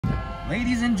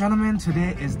Ladies and gentlemen,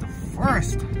 today is the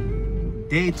first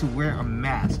day to wear a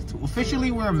mask, to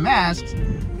officially wear masks,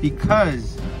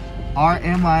 because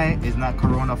RMI is not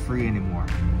corona free anymore.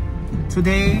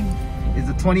 Today is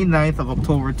the 29th of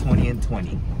October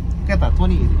 2020. Look at that,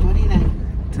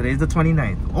 29. Today's the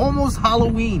 29th. Almost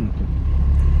Halloween.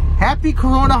 Happy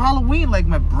Corona Halloween, like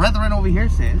my brethren over here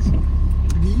says.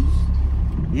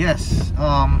 Yes.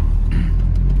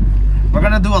 We're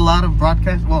gonna do a lot of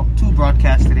broadcasts. Well, 2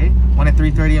 broadcasts today. One at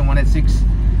 3:30 and one at 6.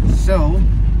 So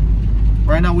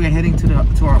right now we are heading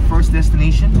to our first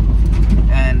destination,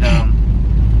 and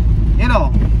you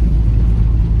know,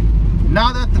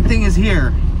 now that the thing is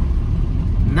here,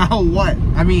 now what?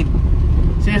 I mean,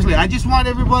 seriously, I just want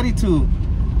everybody to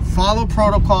follow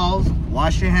protocols,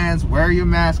 wash your hands, wear your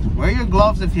mask, wear your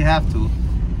gloves if you have to,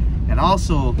 and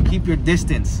also keep your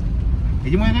distance.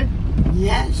 Did you win it?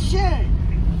 Yes, sure.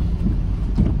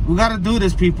 We gotta do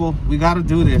this, people. We gotta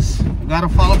do this. We gotta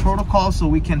follow protocol so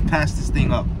we can pass this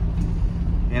thing up.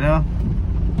 You know?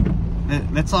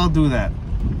 Let's all do that.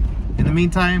 In the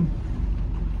meantime,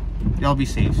 y'all be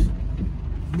safe.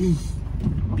 Peace.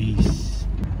 Peace.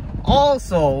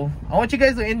 Also, I want you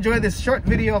guys to enjoy this short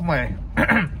video of my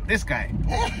this guy.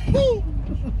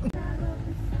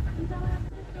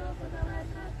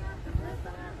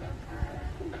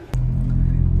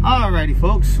 Alrighty,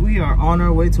 folks, we are on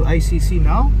our way to ICC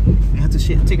now. We have to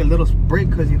take a little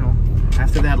break because, you know,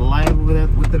 after that live over there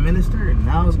with the minister, and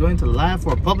now it's going to live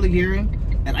for a public hearing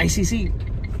at ICC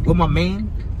with my man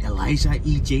Elijah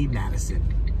E.J. Madison.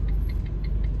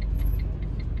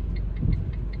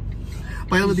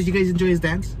 By the way, did you guys enjoy his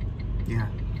dance? Yeah,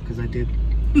 because I did.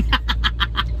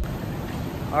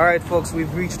 Alright, folks,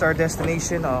 we've reached our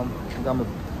destination. I got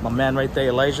my man right there,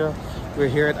 Elijah. We're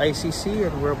here at ICC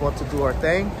and we're about to do our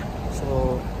thing.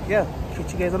 So yeah,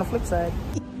 catch you guys on the flip side.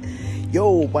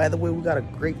 Yo, by the way, we got a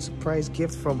great surprise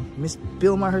gift from Miss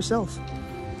Bilma herself.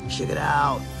 Check it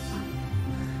out.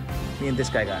 Me and this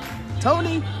guy got it.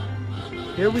 Tony,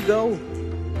 here we go.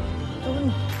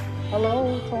 Tony,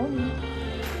 hello, Tony.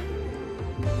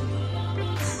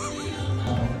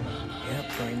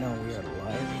 Yep, right now we are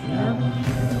live here.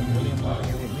 William out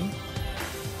here with me.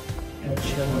 And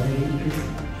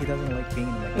he doesn't like being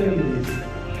in like,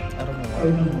 I don't know why. I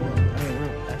mean,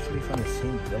 we're actually from the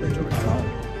same village or town,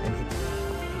 and he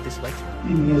dislikes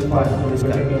me. This guy, this guy.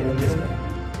 He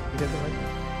doesn't like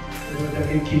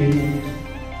me.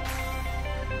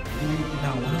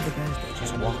 Now, one of the guys that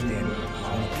just walked in,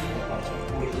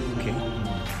 okay.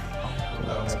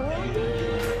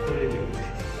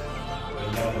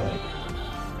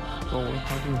 So what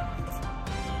happened?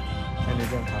 And it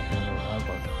didn't happen.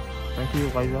 Thank you,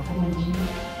 guys.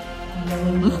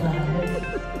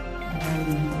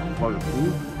 For the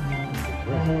food?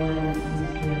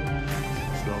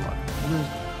 Still like,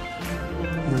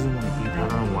 he doesn't want to eat. I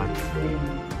don't know why.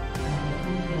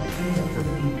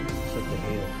 Such a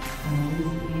hater.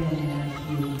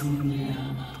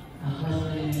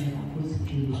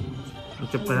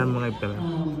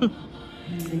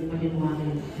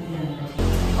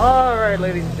 Alright,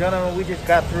 ladies and gentlemen, we just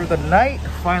got through the night.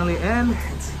 Finally end.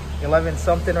 It's 11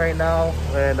 something right now,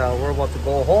 and we're about to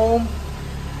go home.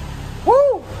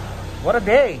 Woo! What a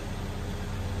day.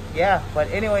 Yeah,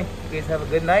 but anyway, you guys have a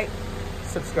good night.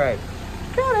 Subscribe.